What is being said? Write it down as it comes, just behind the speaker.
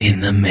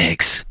in the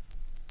mix.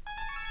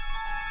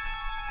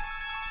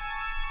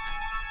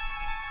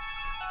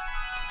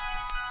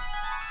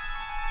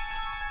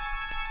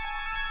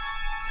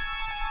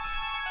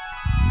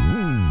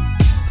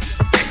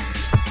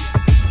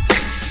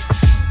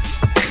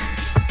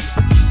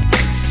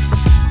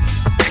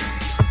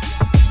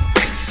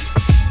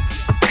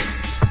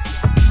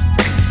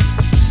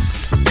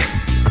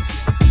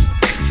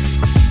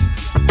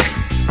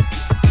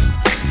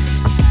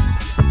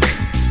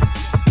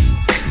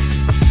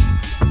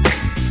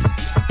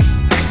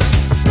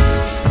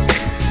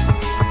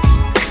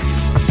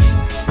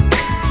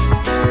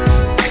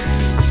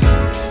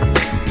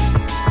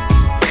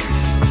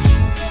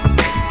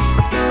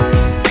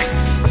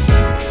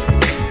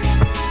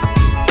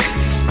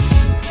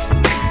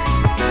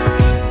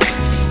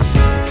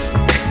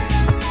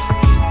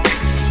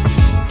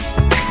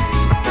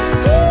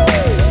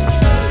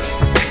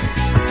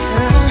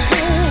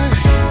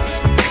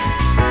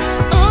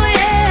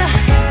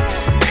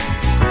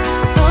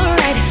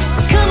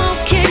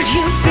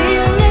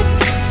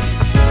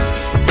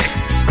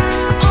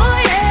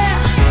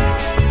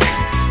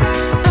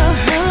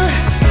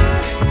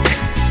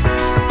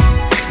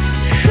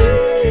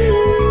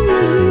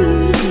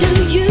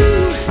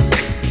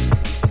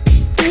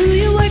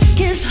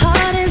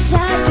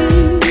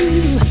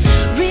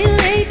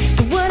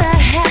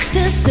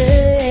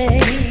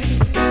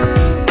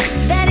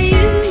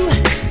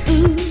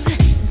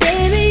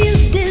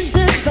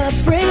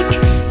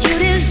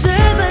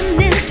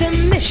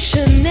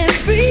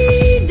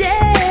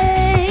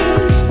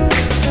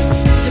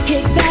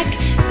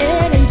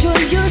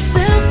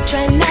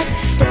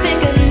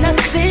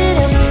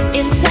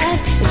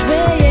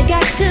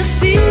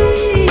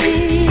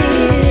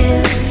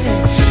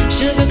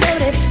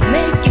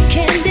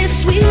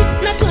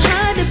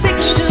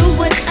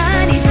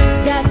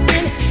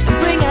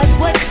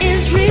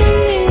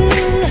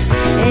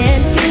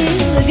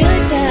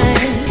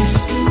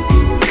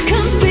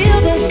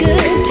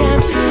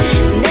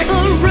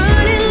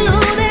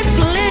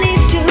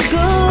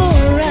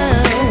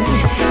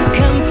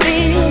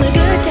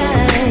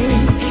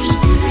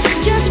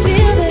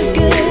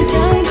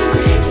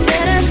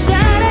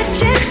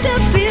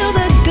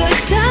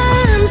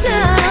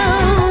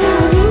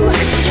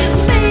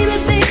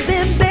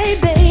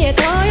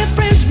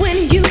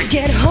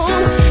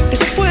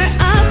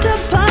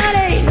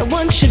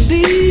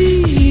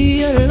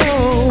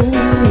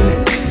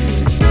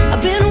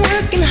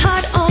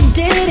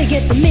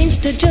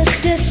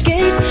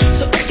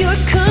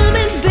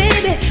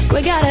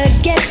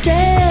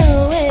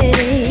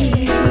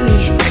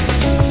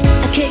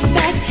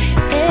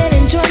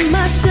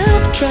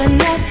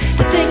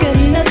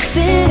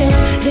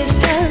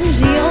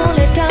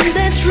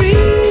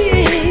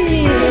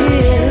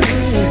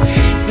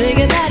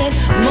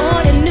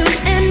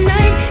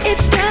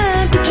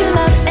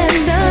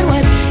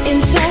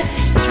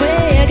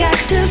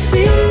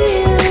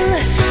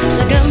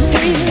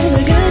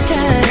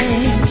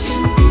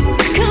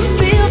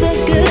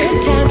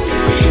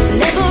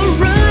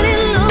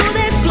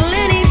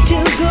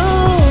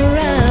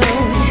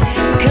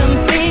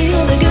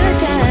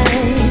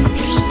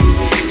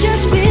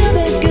 Just feel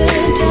the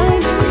good times.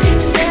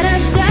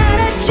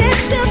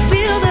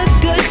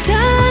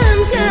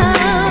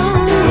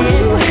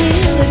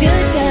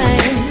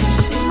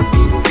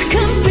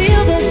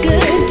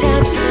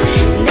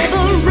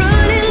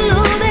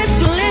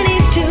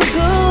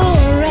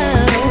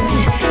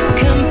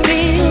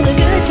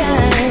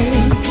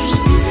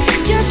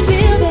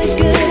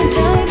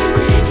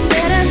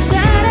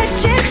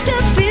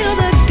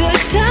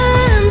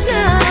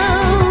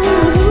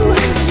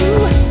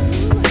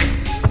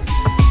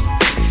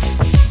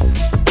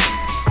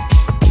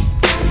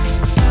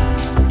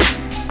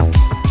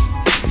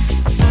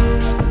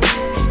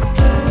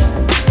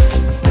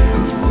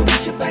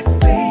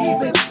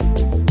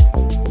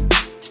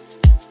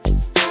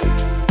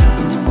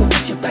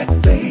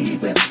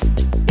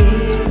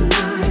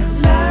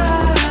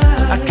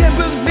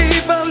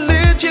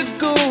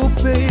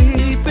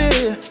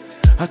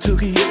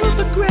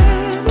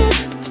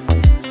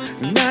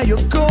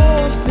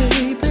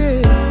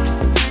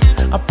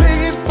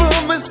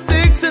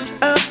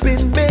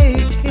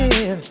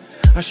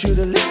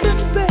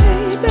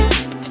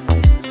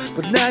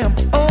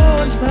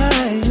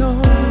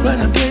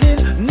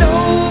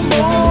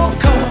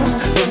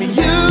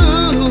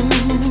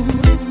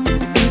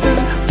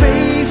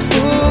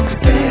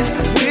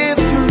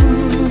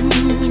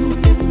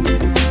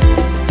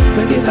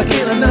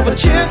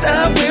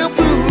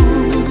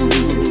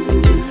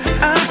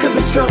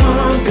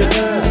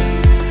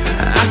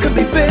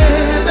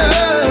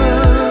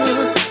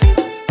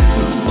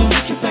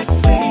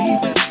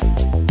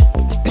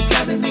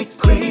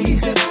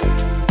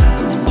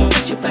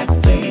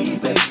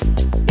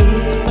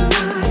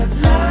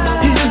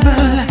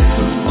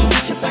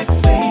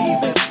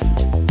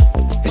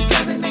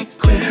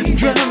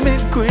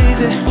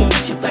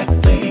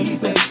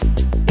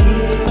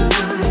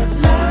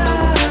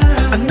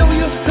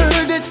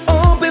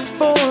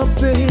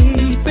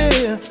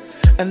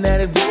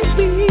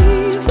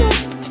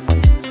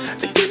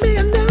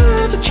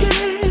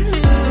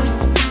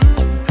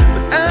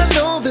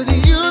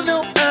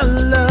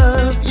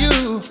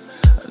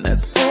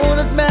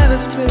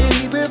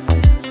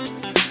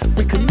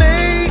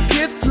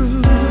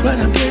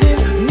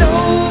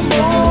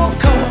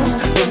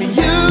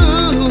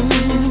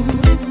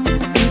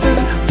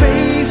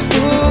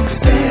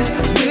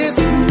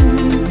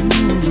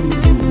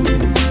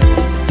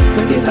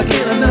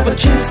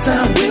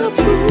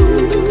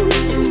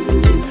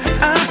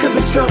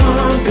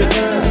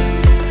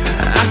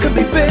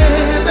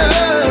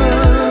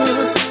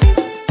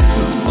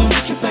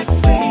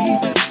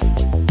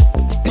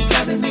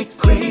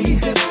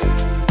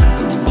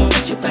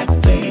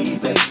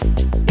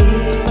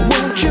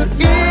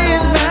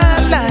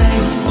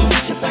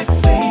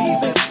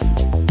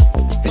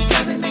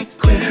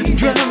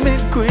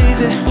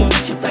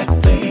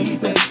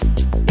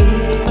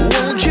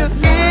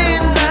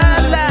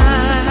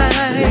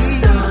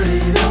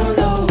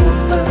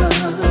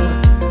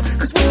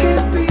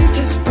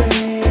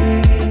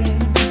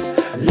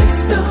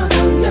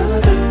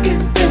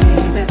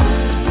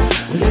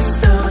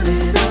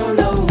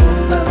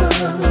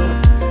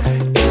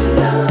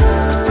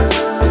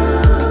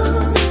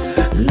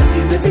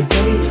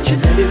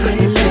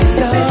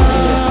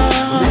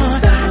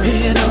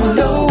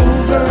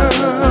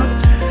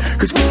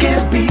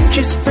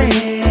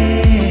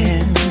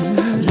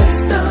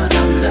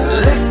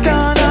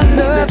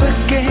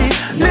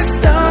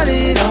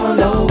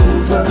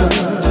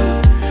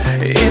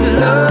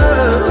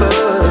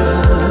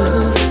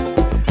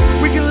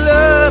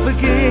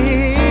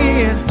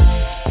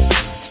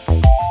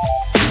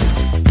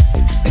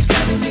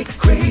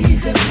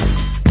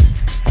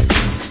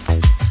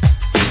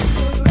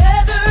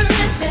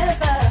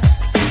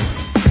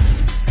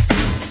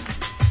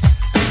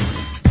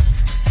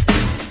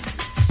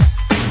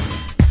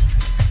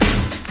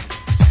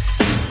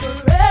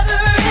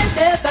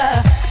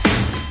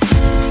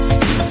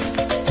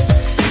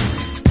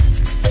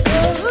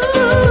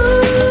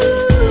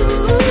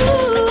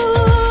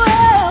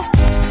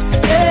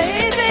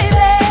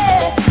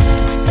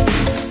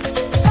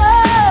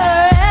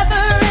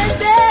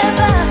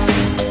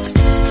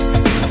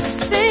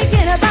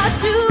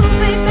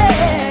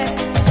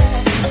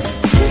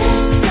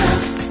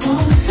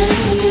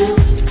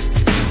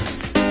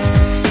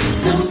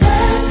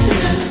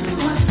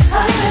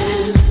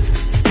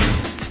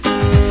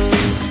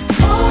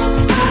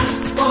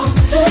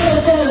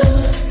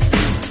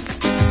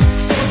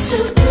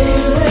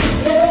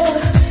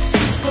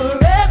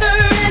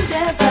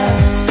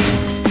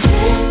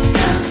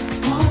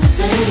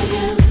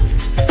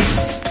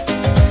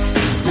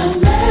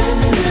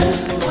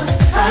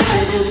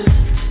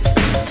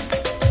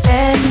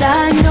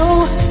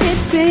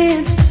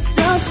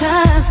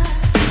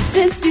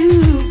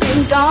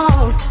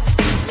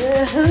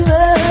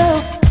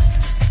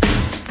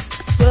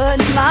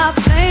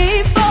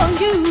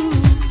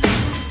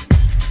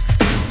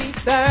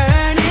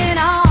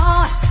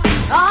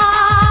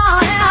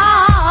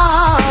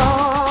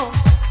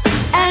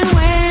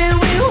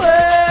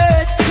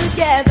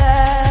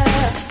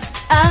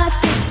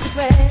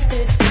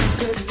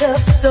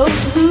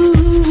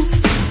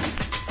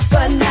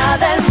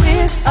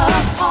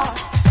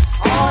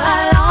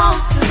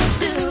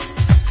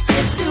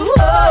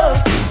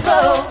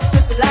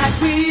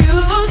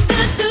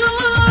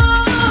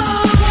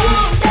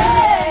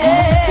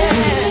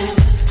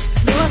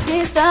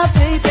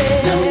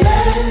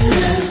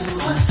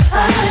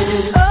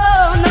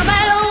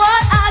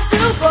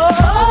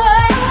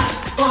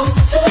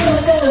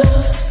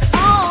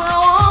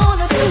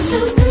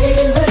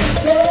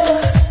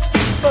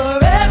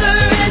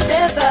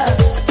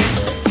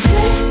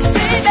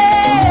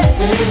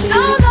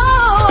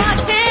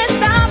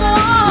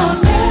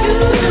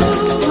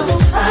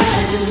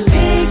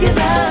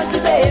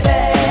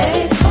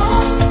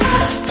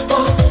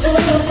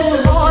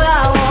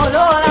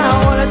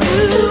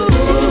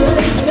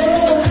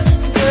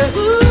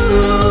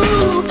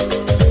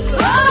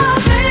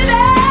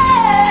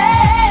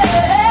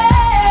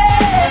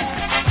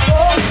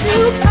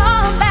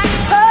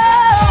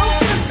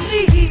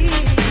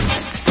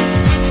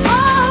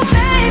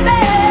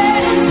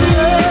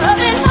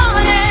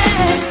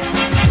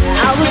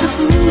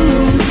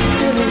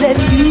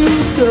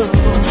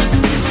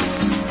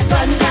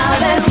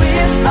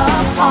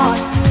 heart.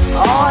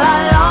 All I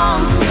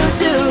long to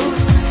do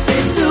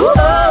is to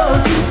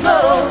hold you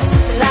close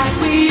like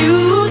we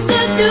used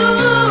to do.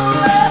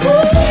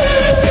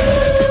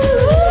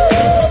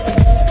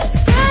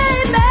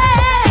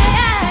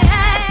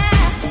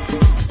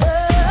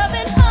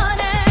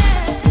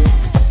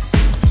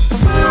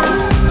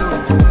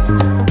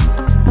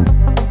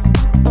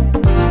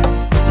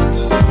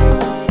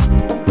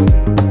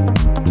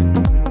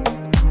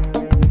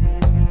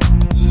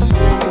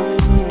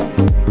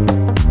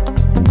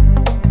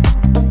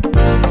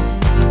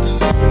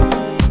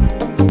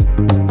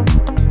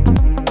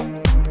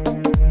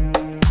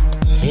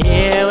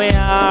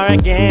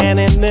 Again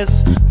in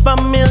this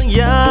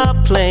familiar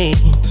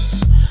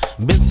place.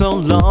 Been so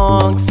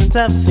long since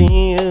I've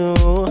seen you.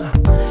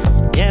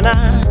 Can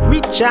I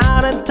reach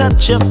out and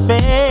touch your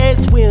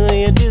face? Will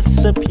you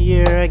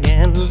disappear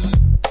again?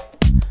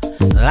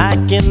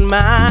 Like in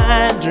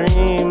my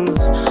dreams,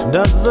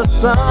 does the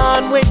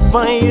sun wait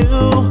for you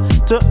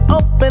to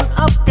open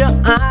up your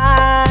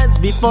eyes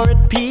before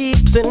it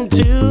peeps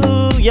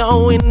into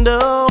your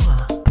window?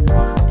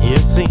 You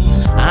see,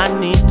 I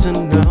need to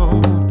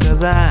know,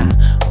 'cause I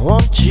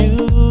want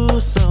you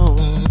so.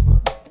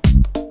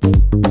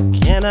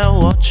 Can I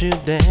watch you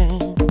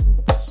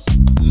dance?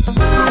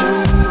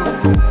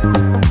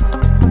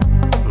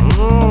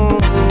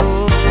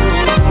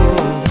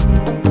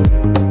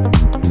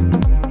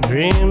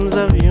 Dreams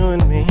of you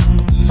and me.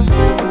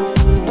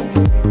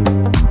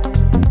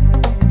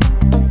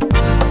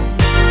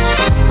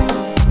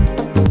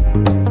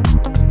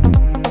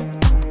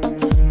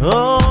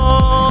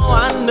 Oh,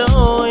 I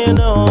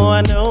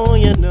know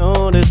you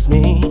notice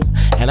me,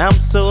 and I'm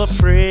so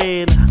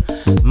afraid.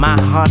 My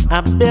heart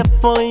I bear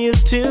for you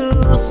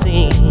to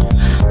see.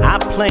 I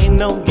play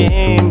no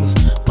games,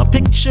 my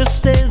picture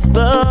stays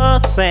the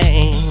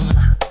same.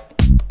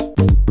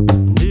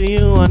 Do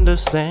you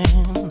understand?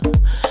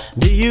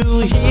 Do you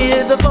hear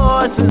the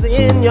voices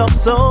in your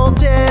soul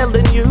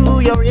telling you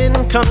you're in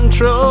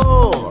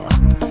control?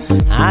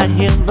 I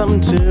hear them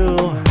too,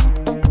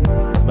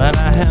 but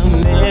I have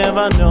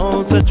never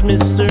known such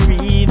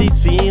mystery. These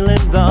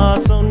feelings are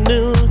so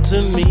new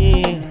to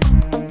me.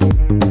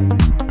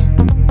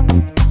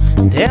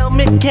 Tell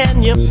me,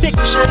 can you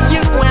picture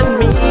you and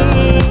me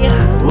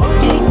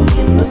walking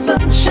in the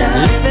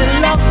sunshine, living,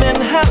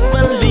 loving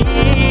happily?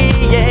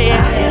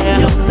 Yeah, I am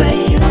yours and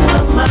you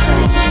are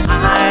mine.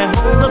 I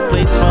hold a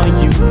place for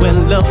you and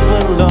love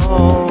will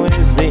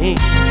always be.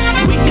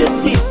 We could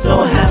be so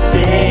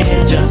happy,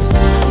 just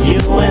you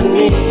and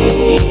me.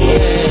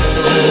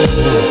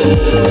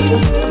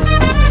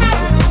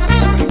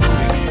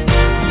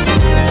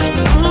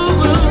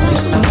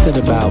 There's something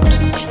about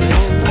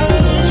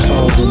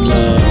falling in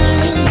love,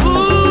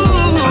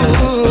 finding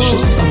that special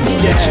someone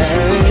that just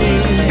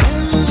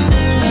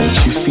makes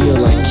you feel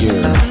like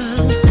you're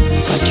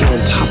on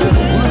top of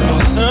the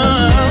world.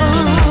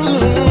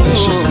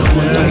 There's just no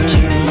one like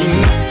you.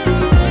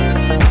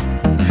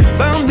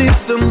 Found me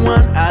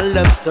someone I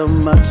love so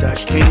much, I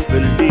can't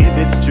believe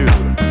it's true.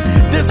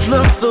 This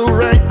love so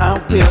right,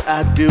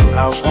 I do,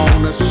 I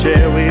wanna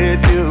share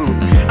with you.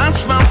 I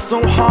smile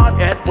so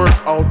hard at work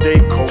all day,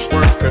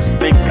 co-workers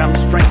think I'm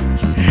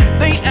strange.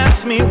 They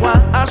ask me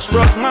why, I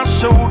shrug my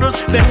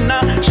shoulders, then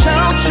I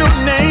shout your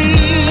name.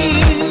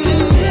 This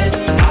is it,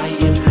 I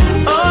am.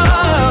 Oh,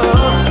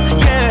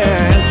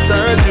 yes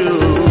I do.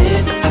 This is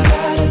it, I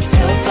gotta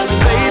tell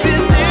somebody. Baby,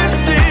 this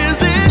is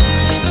it.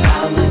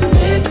 I'll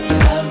admit,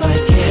 love I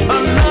can't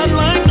resist. A love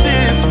like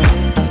this,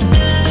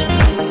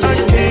 I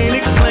can't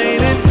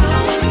explain it.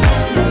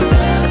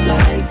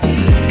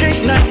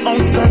 Skate night on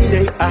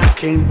Sunday, I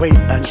can't wait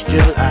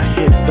until I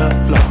hit the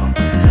floor.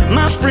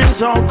 My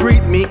friends all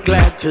greet me,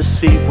 glad to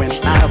see when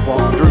I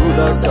walk through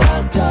the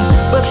door.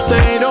 But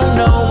they don't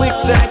know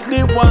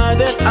exactly why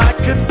that I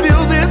could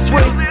feel this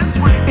way.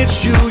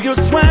 It's you, your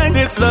swag,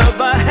 this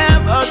love I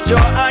have, a joy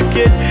I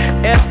get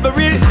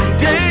every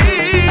day.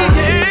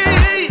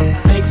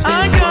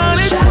 I got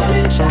it,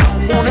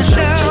 wanna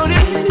shout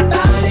it.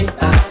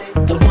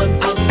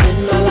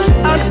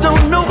 I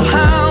don't know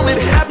how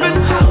it happened.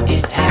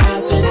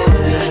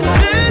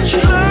 It's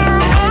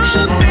love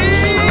of me.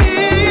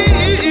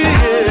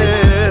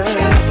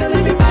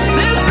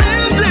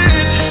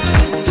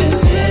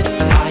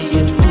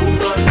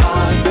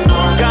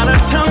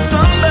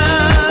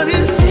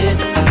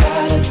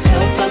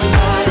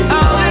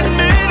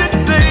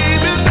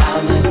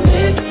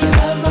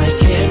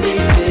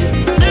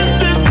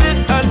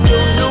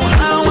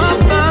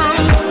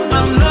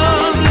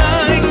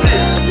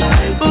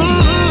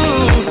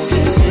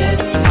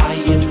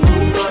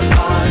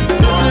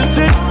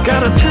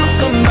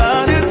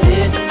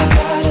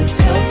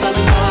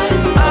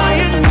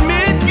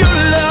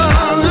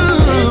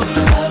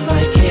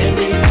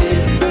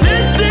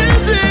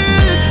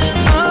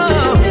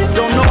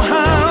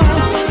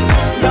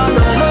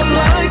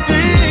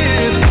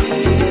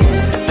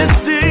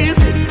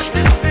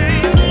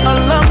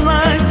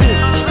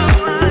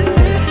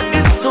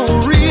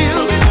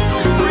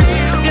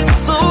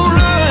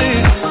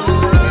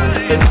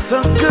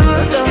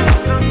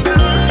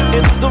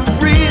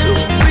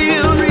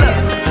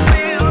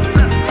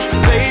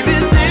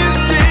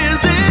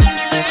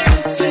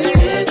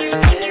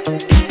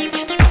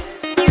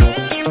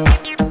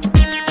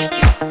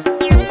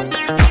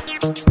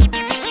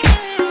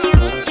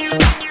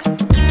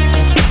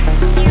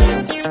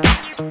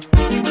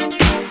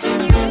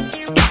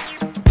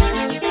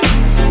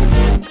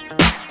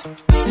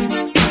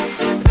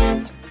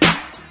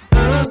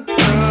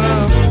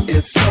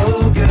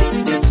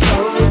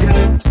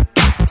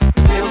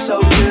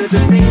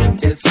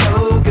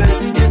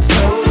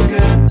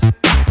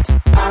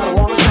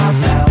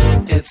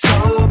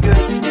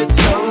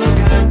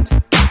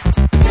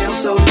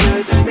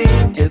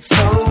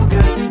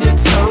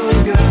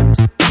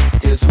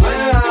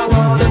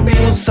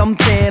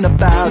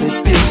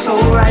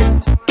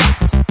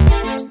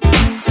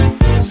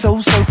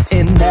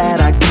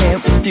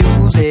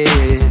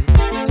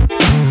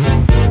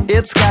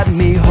 got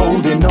me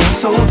holding on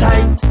so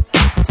tight.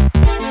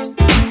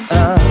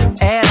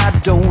 And I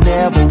don't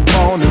ever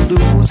wanna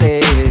lose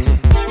it.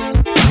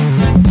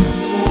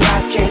 Ooh, I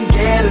can't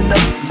get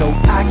enough, no,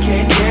 I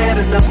can't get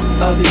enough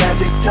of the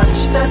magic touch,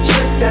 that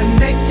trick that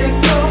make it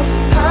go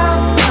high,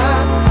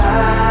 high,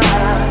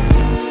 high.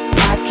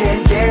 I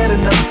can't get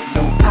enough,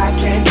 no, I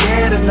can't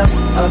get enough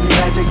of the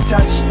magic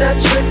touch, that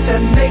trick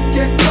that make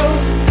it go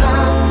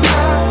high,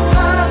 high,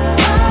 high,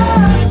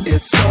 high.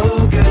 It's so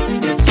good,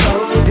 it's so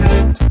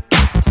good,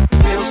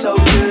 feels so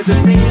good to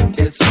me.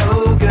 It's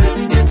so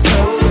good, it's so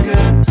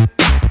good,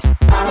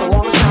 I don't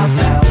wanna stop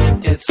now.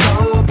 It's so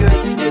good,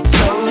 it's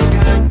so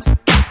good,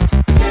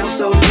 feels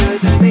so good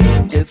to me.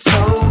 It's so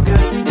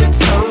good, it's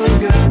so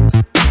good,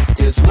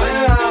 it's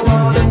where I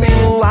wanna be.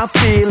 Oh, I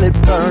feel it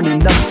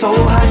burning up so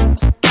hot,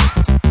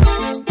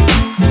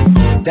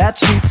 that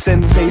sweet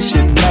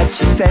sensation that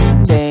you're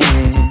sending.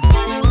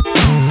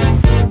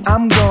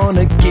 I'm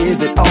gonna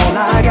give it all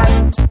I got,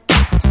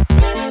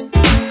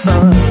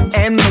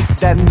 and make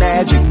that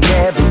magic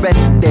never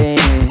ending.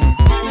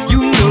 You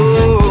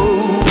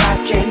know I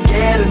can't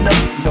get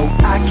enough, no,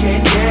 I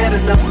can't get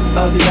enough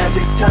of the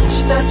magic touch,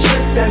 that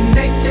trick that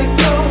make it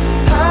go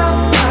high,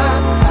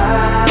 high,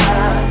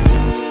 high.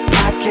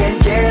 I can't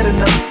get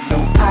enough, no,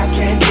 I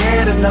can't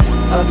get enough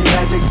of the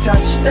magic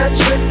touch, that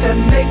trick that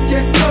make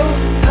it go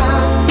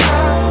high,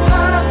 high,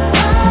 high,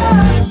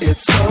 high.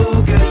 It's so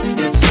good,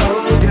 it's so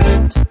good,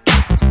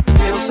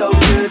 feels so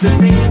good to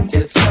me.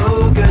 It's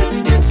so good,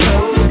 it's so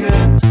good,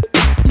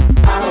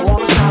 I don't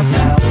wanna stop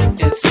now.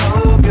 It's so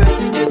good,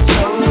 it's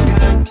so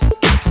good,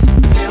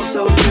 feels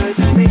so good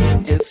to me.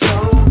 It's so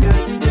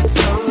good, it's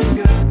so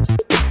good,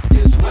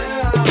 it's where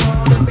I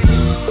wanna be.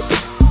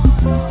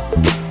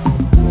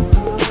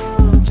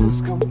 Oh, just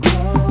come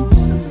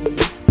close to me.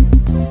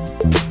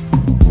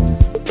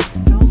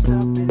 Don't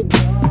stop it,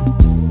 no.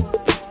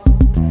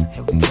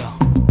 Here we go.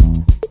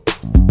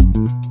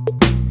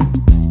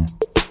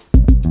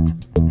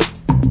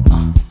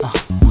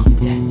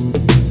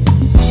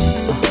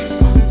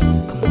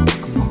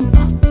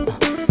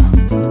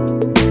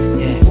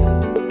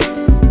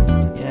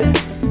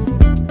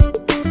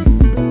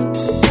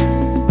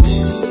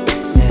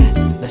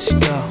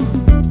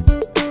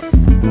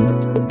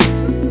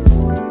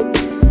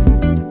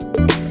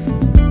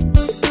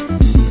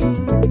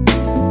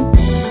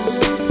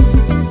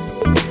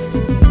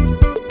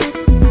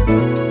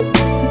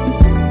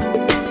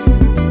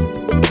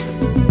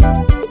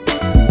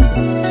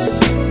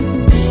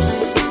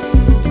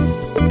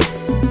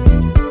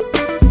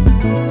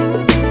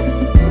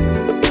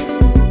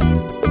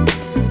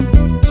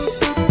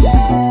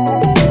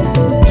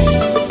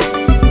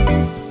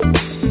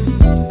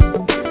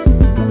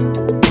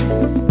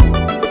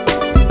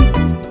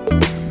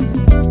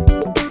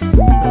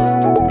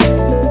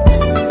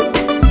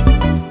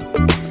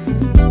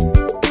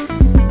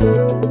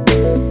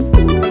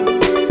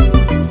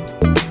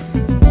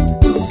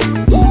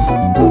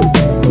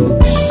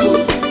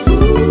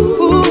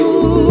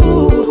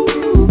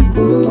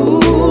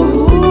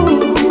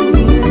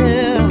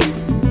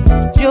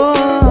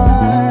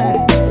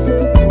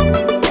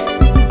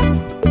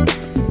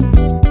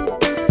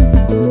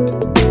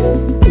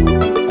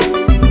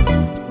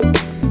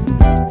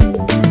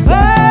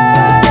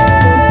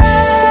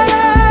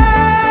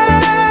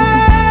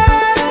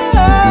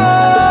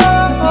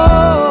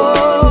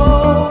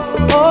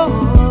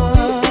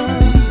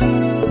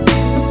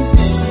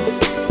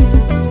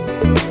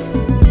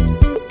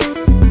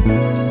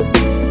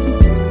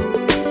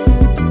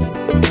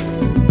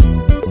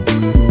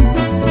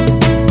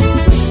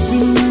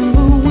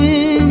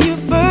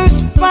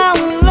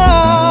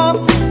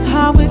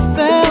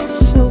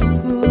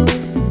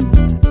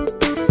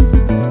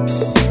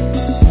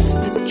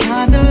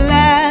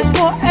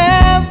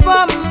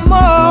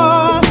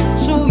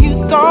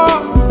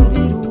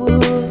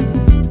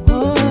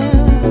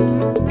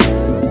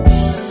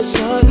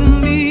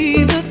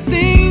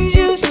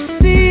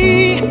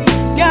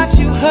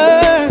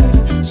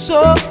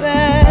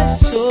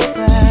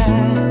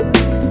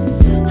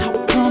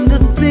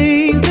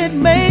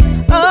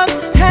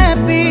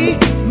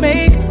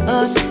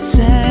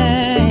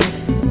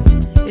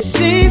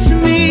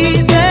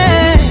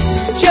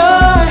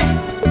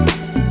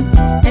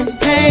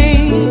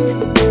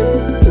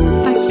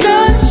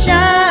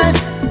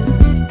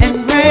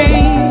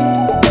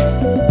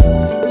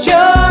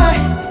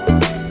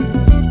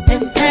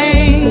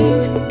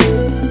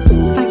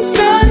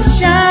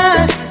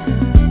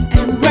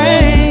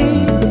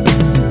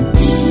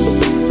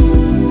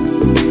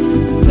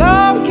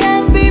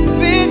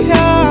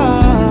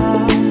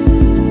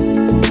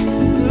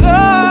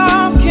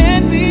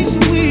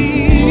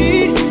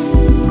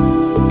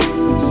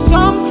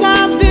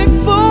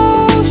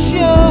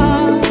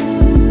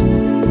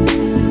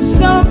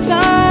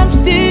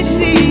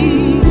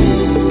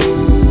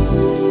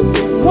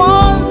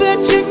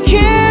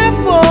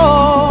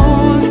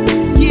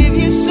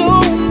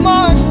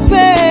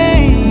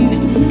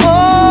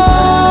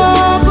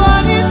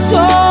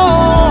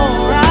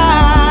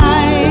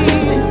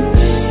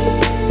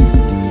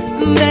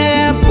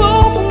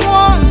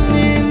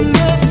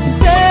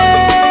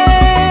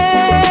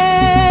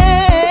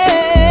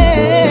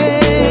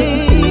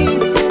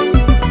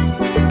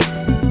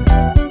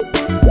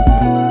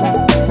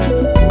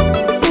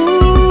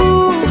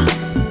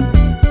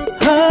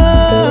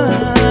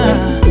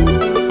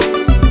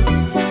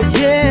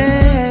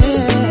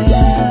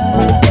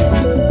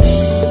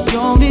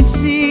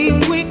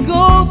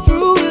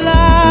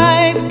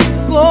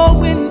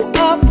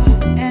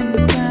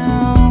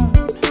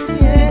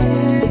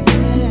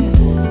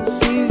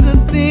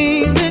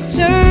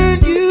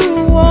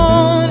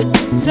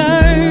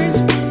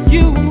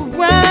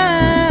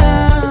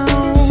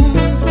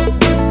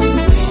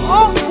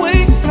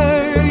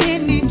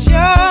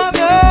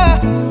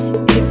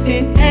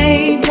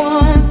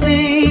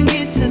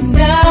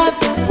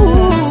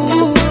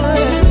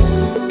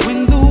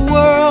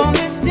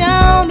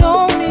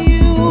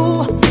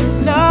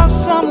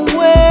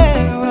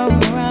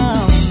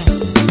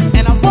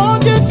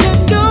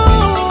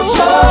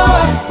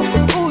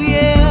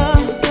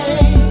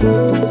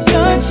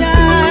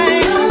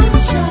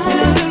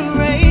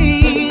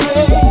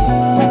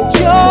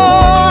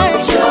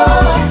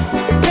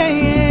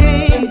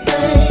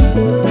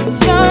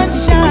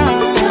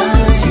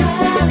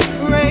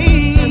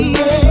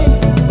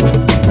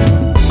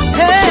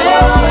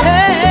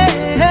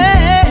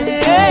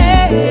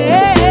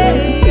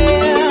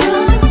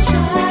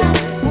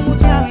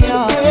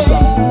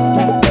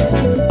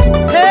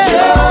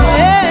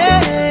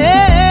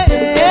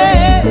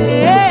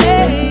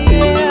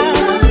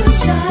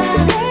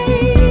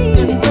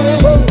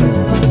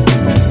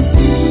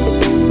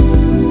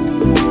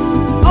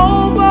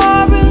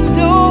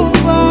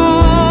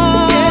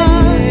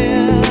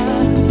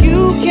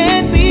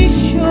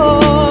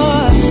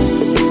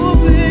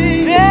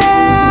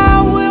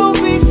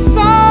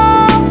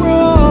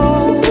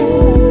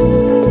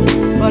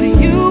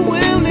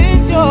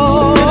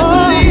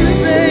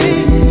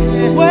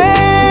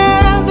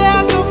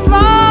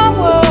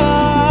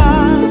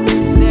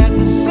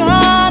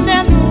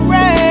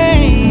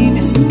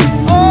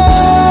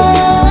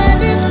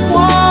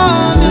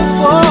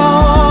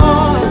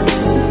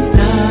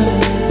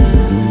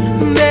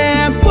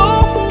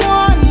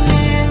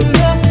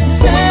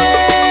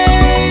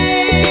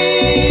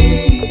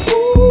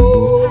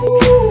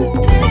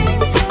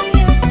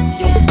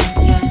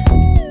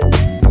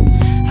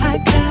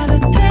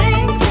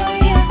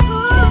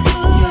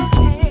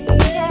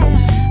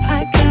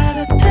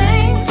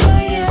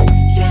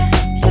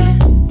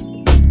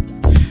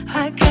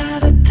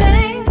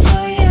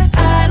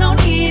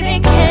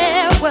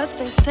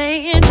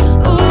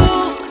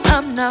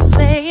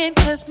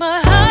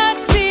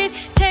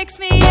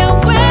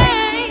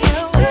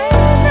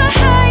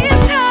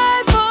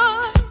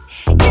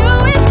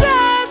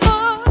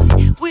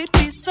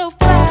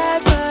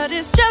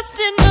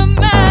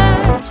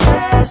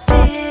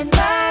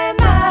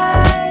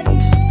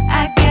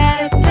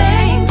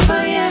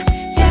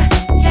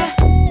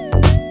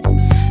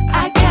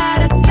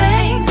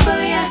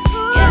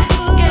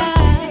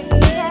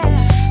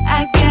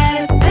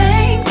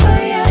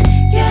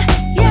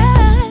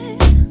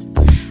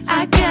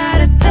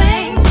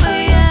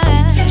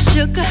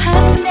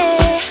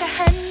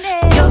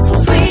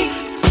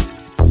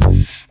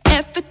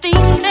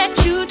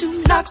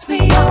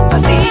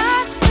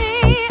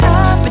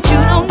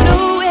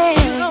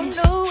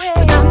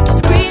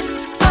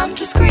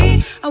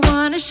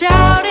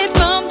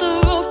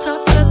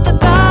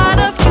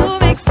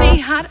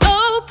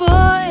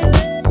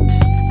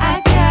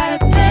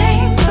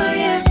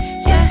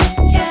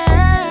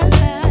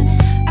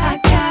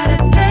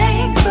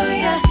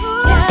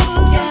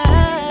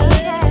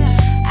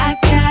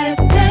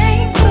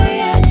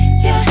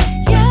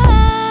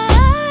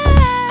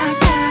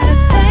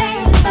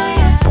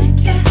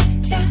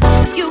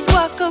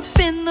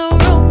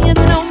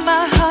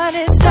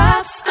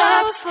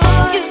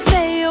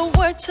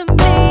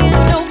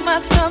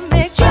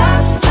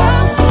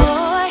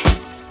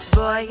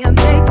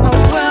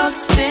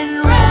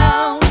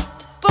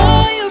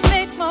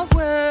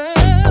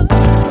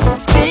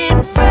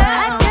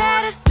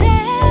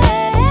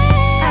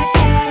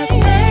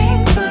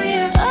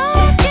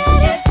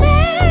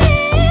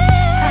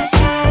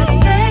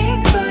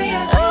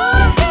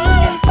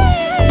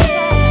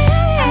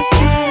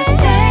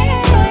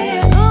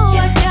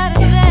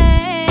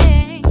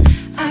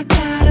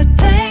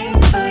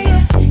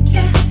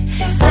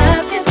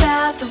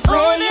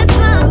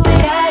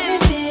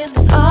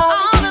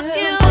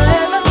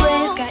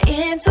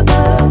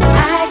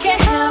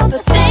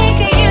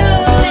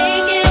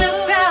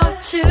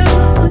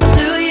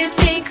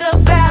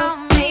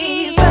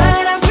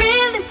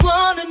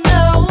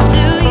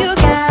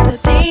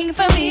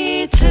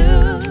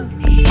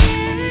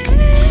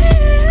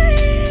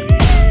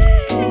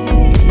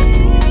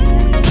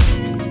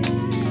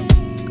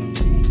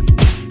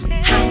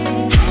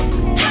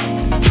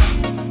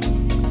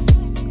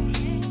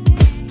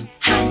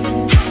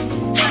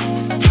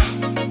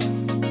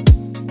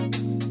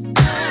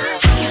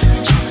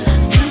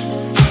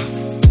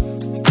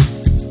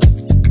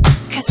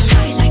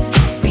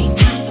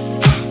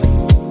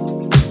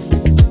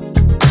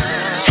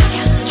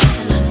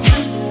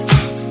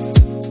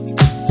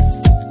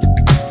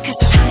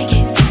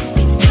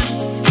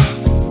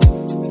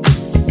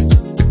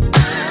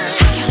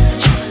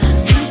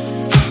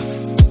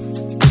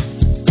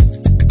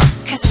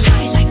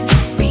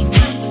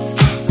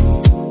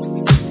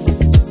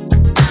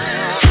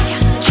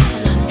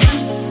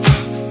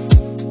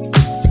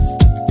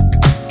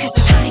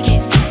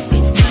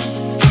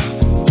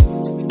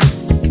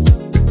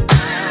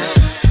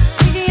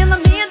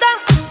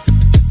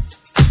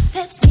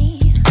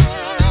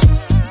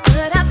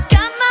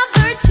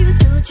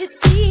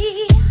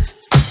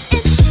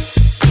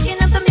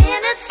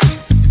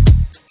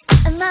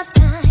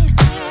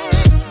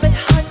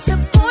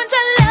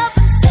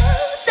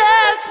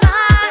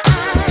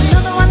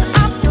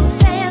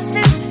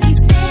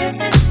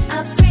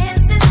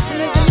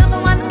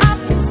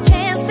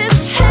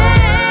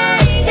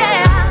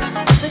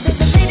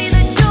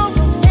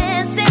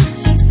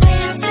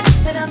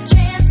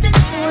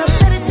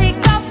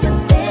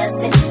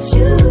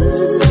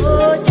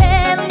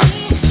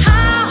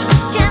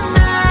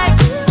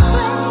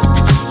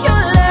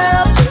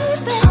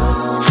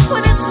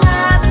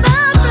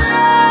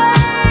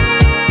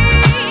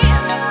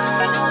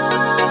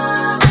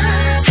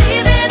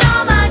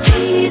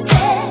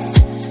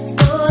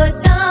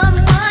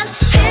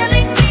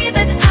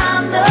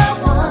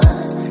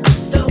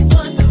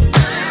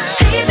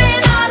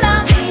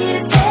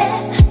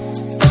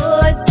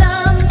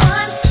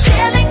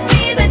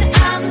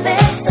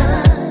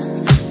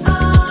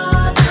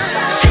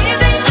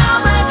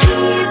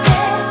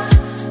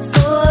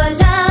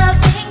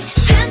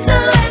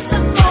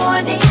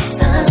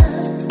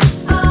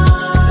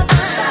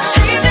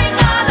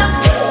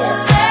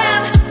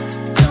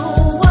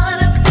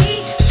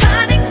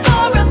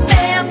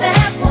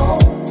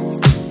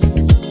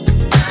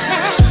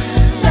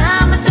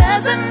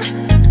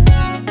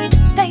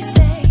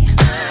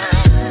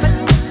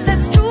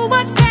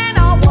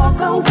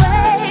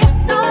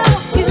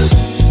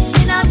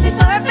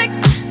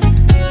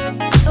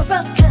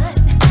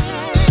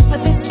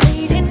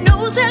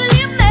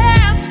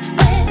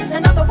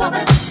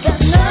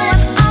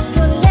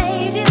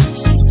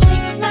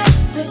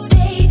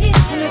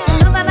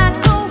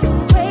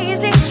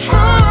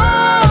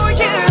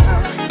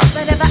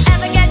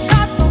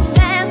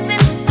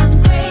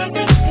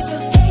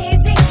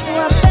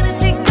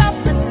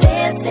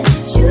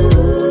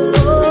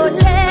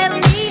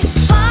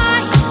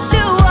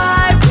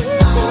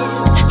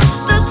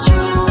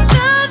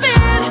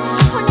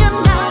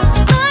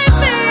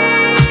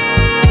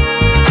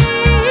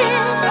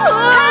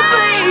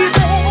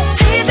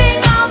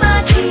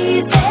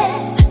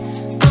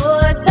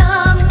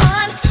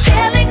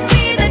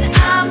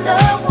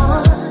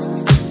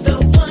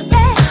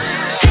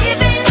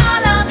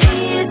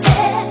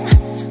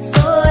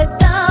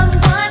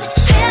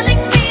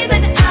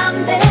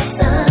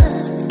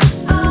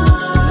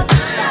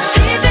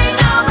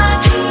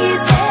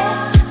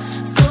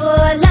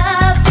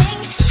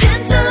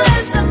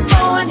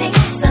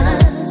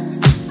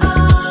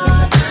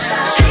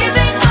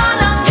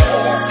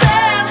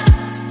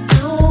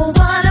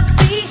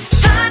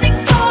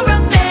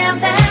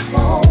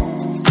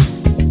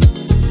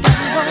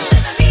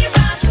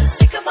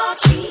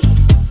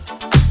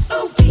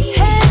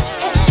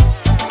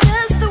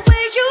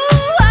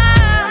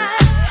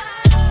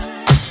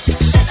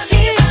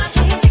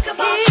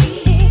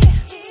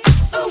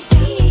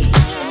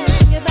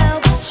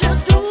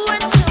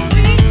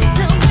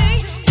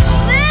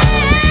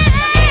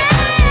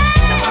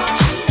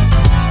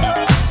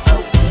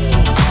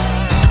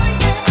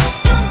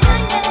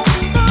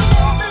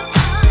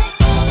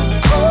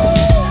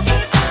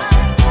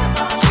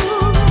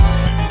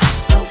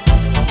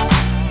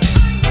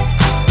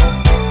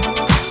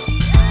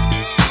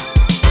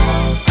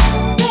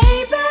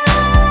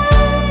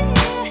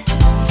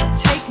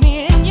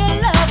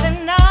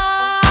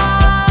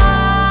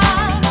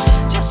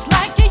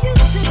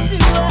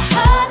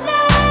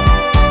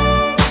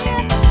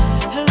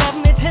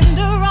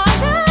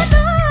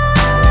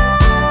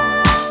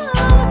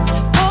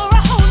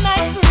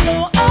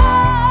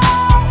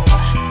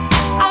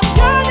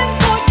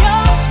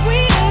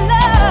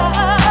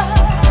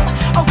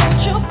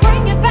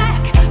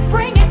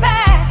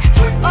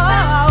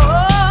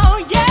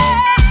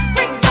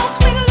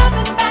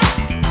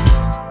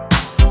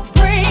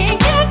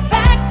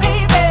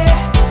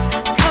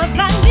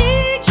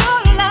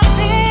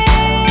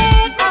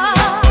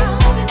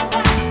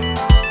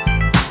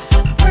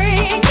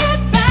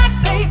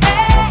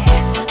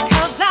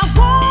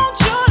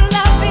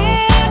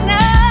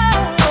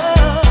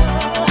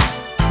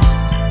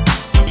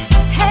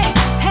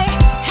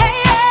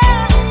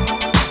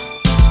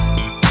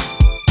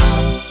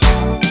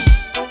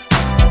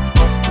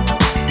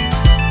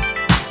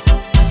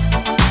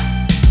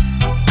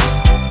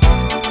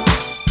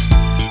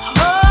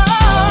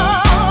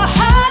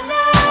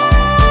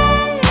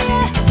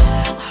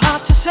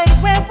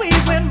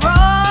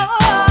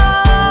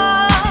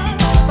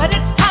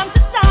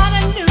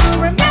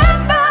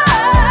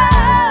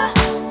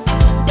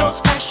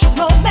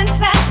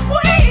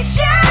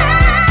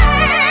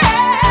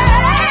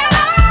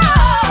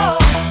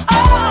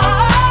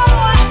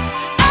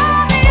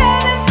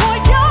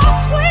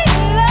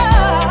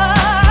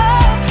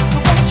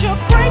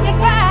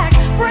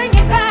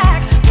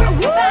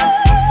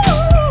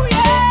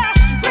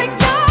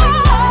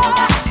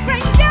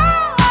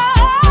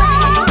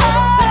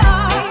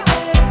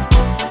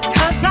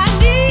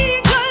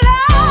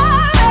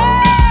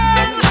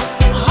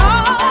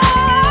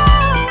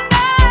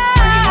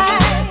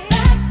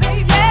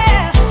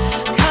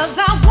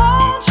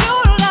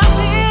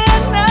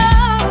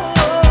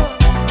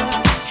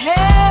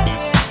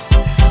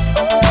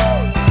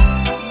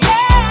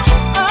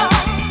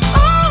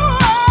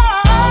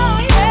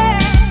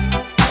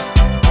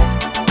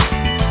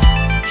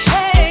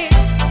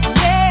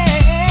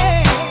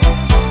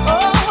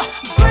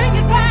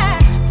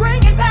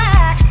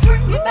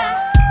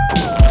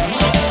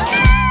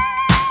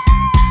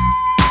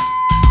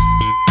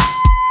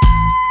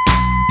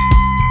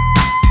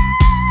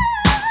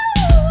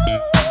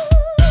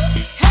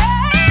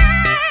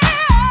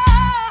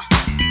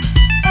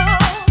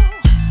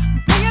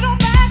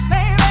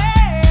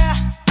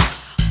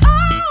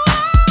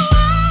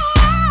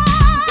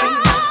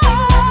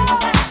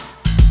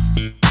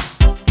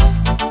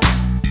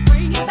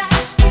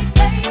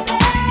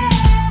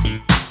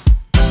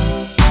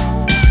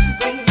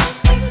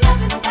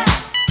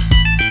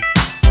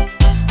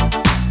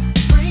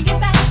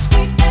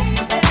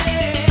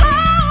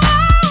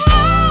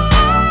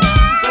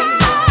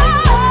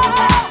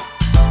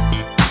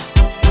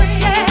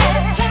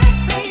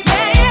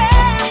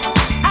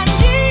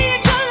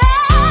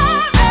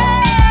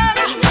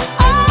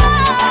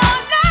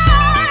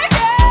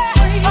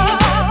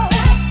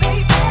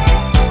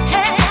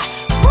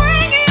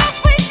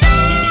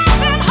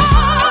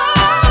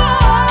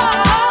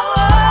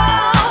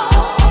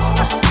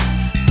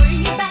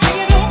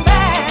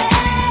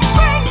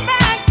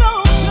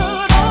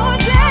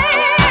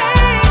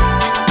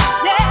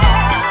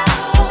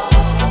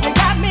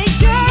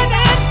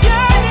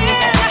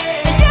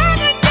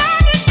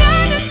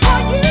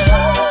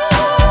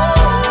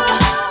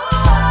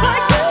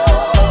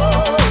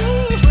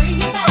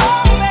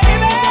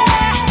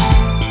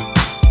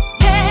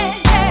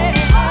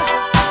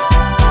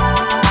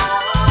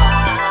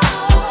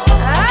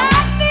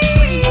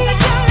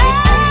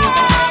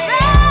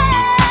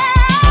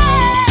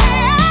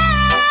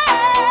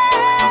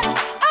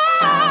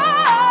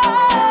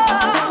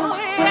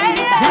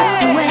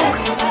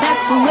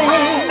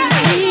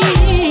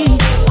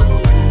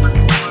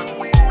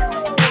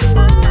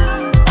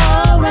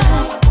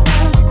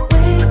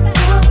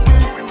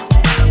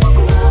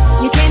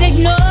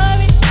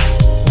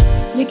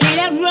 You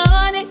can't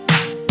outrun it.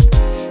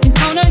 It's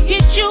gonna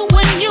hit you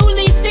when you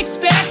least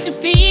expect to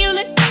feel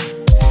it.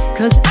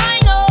 'Cause I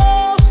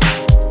know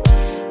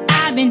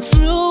I've been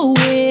through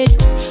it.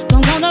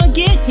 Don't wanna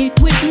get hit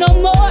with no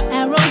more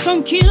arrows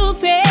from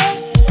Cupid.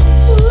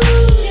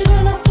 You're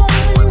gonna fall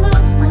in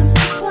love once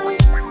or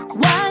twice.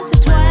 Once or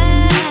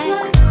twice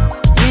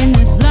in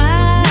this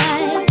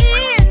life.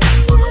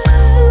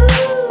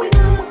 We're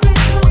gonna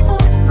break your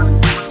heart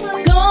once or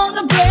twice.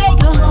 Gonna break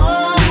your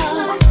heart.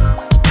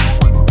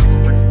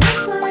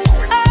 This life.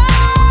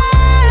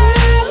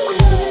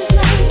 Love is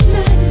like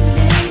night and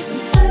day.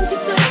 Sometimes you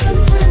fight,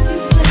 sometimes you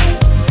play.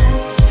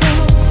 That's the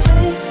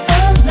way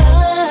of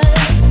love.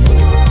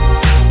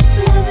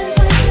 Love is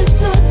like the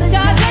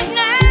stars at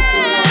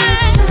night.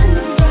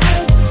 Shining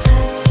bright.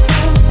 That's the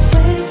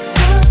way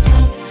of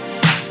love.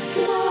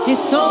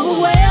 It's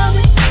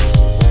overwhelming.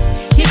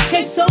 It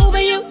takes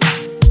over you.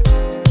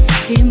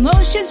 The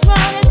emotions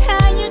running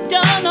high, you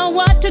don't know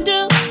what to do.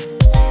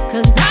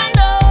 'Cause I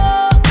know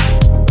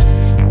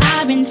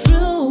I've been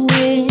through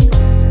it.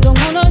 Don't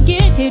wanna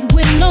get hit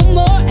with no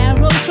more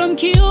arrows from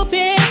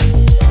Cupid.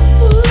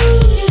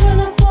 You're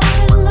gonna fall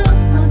in love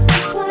once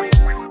or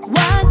twice.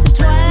 Once or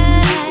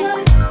twice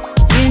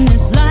in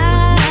this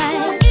life.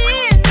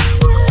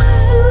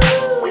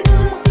 We're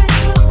gonna break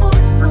your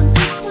heart once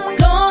or twice.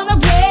 Gonna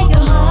break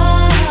your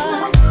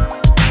heart.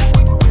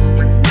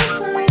 This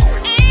life.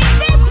 In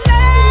this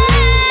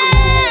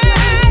life.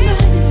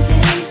 Night and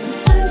day.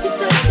 Sometimes you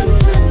fight,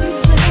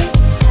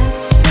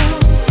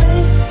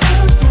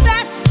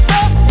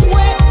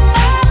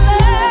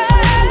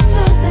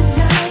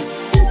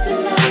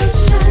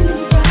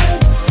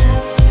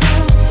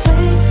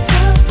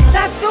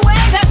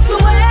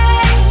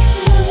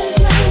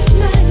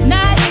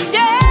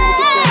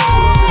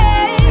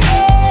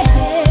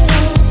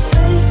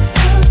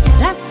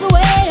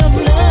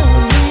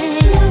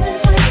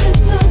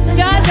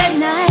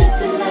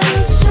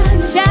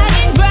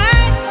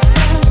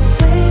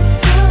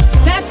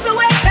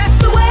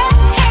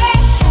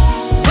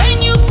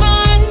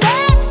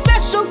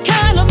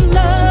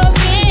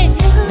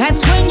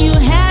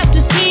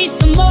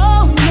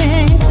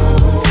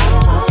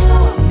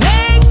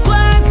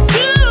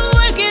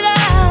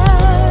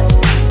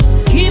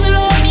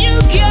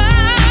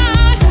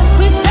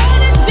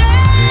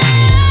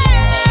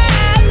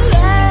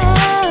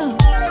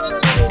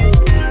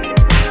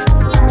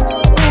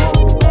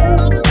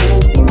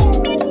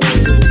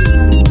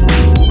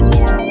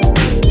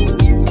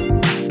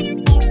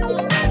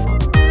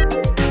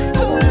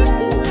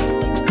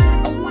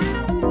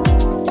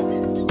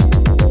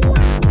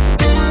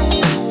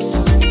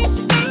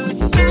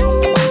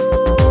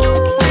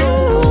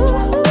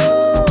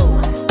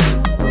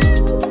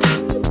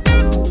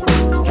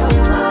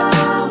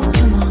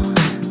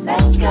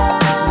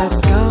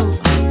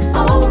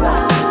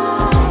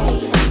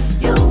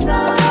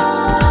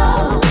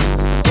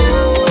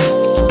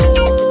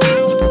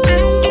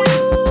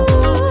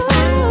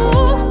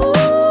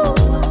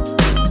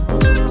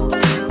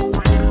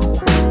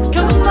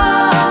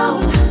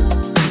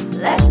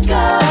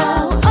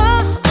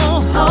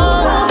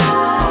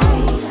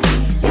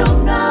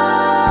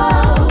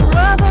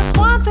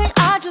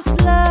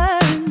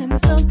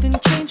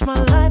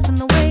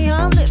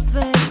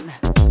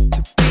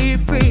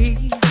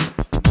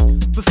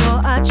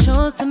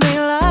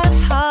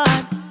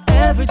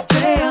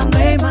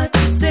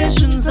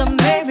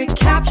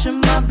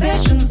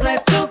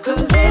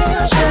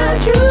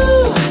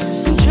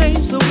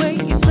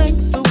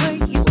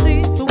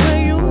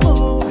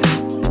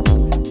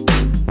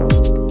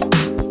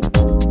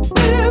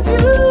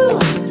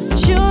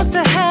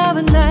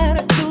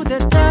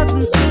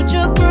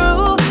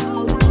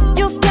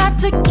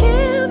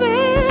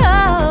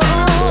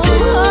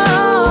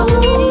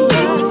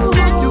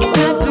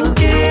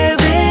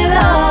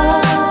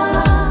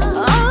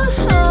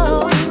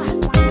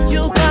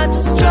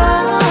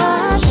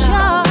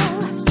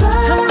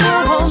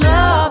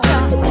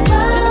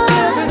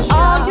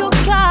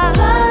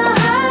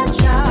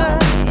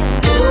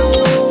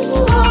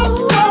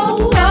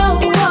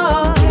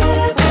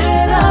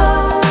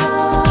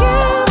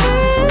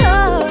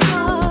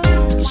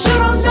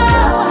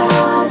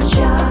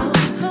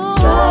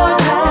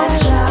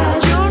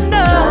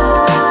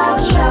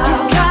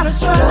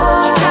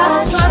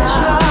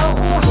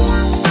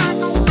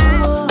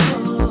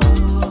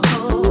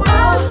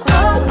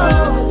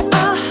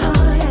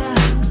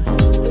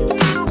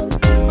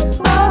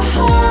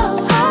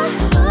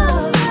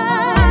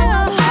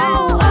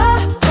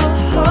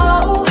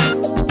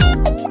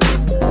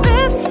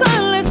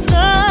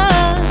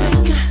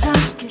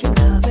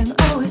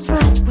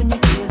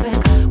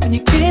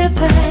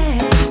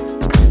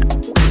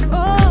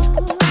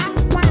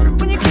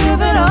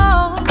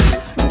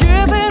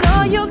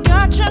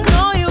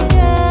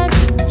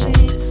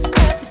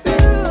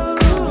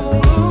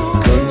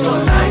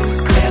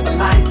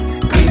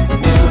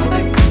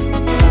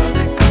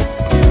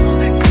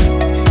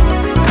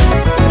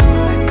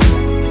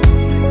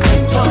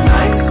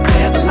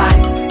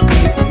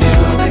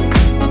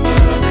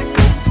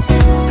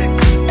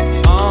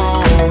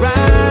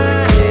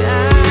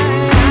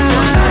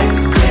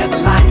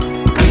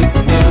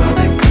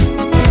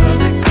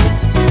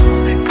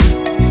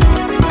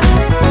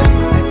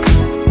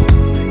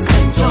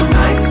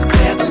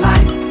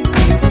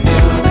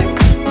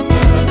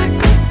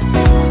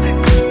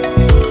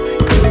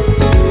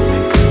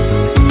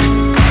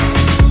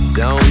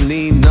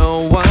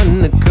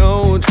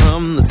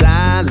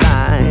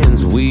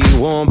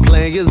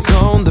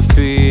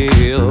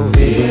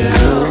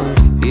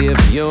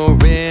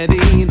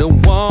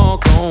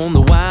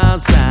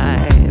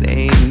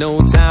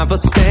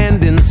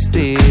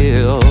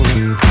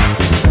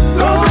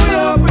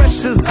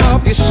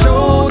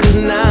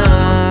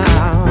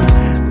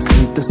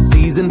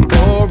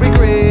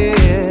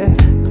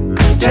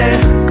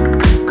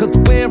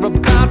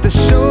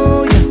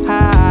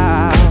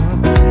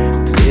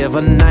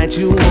 a night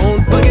you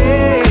won't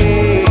forget.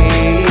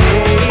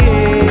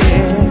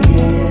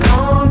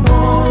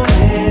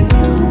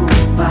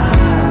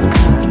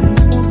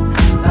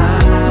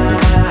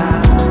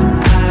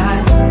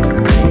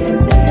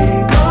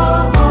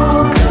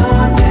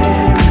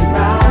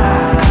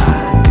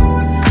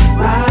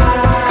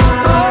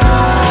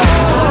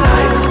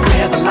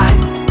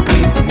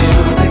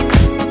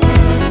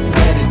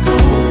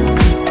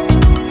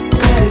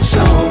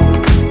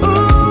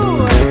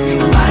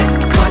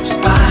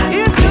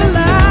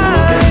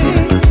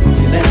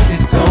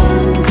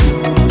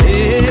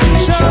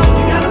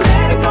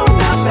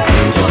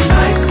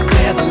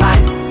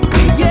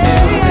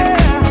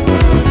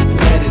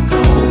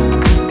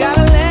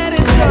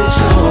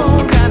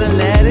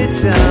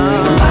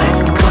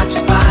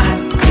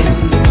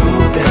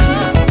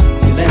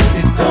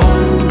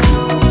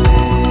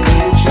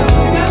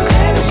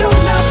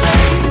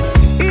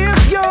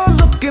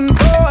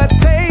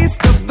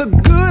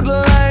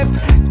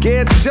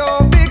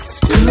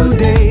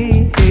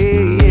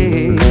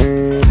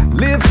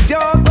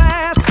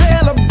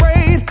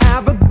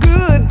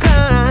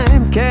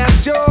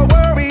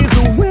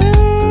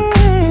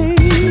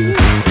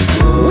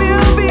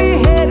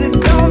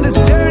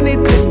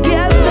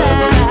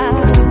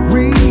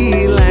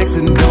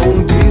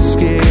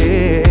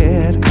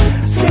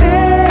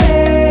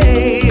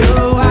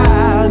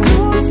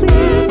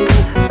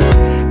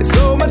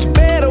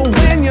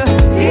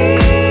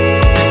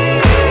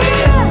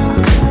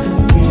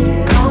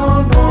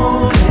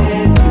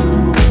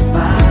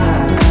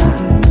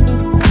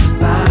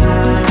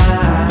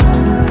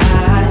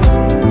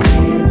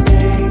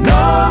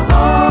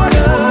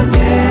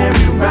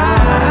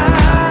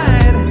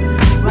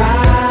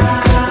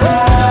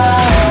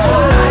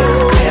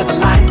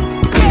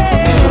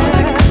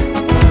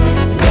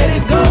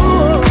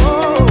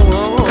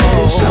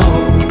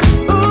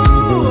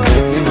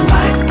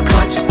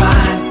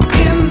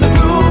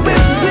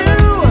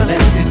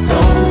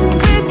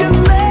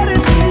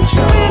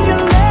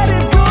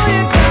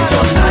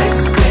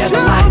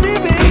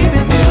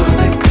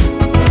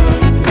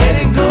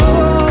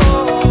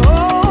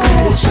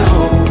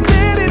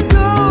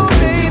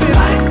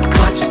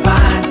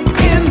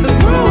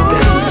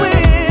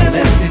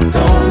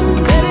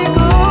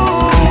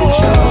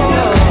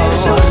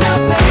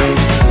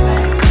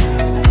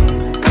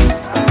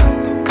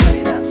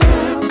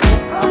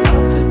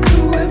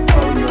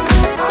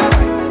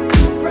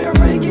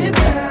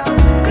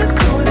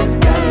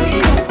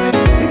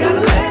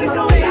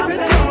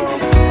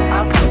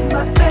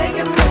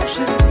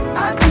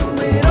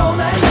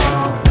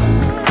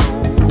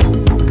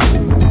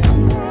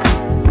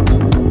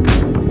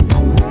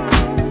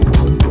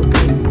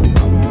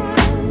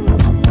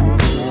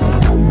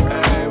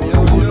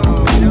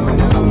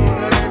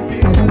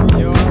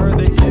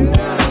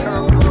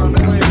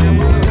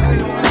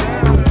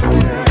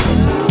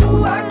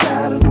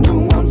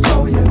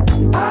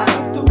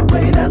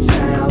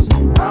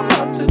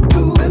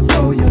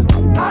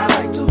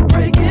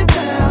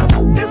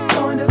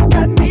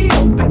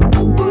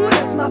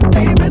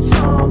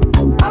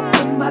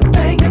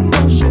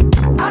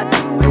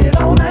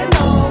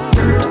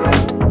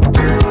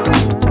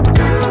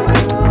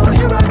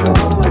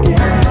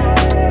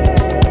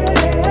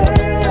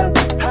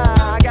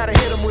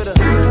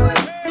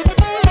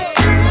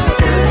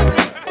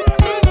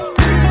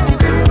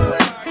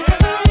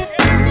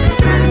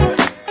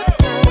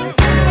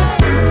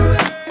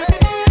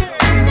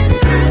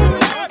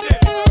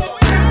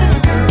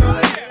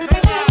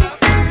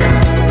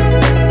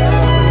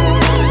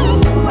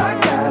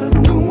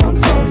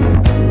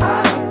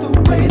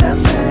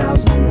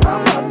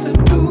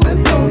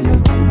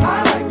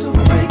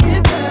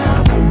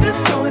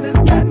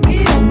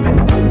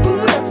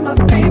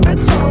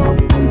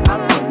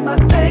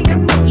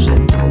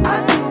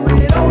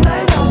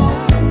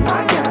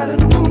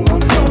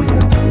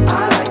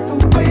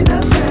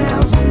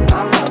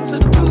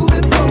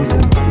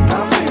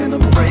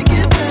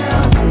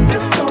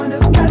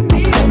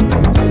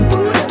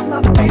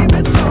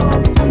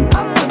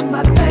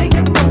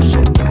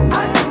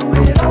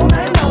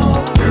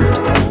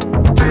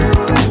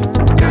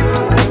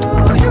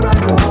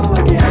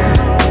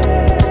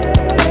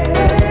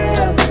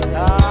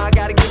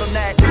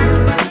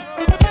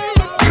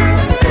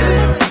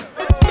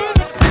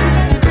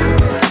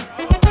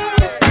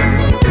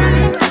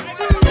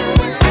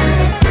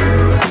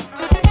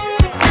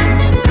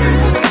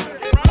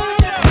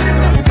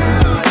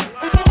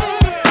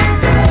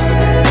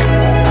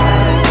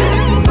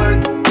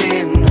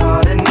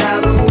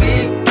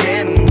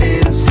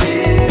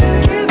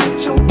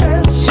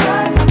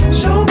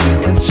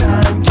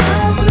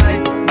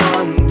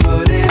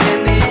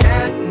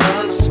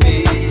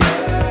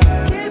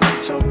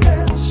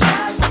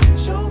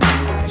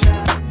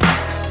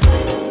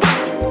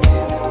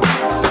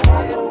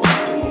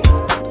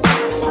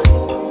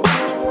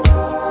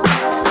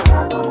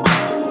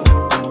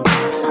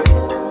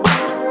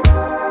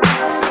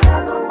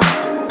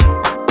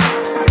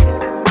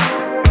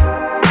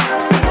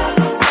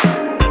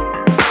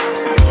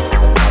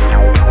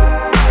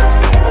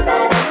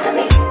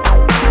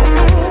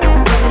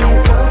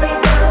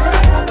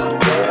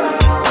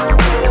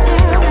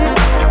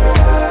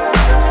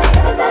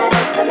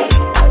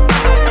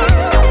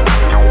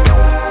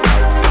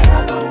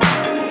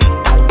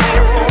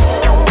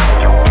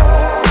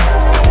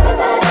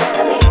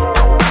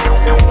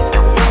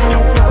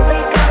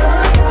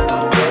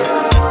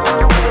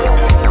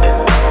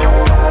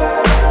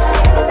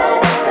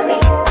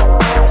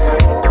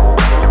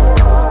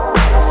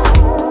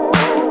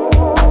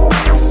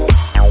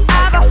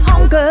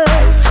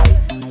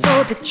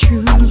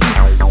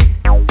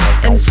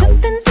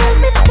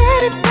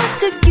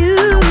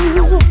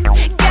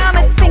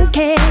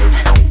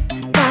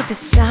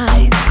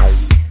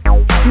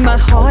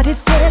 heart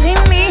is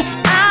telling me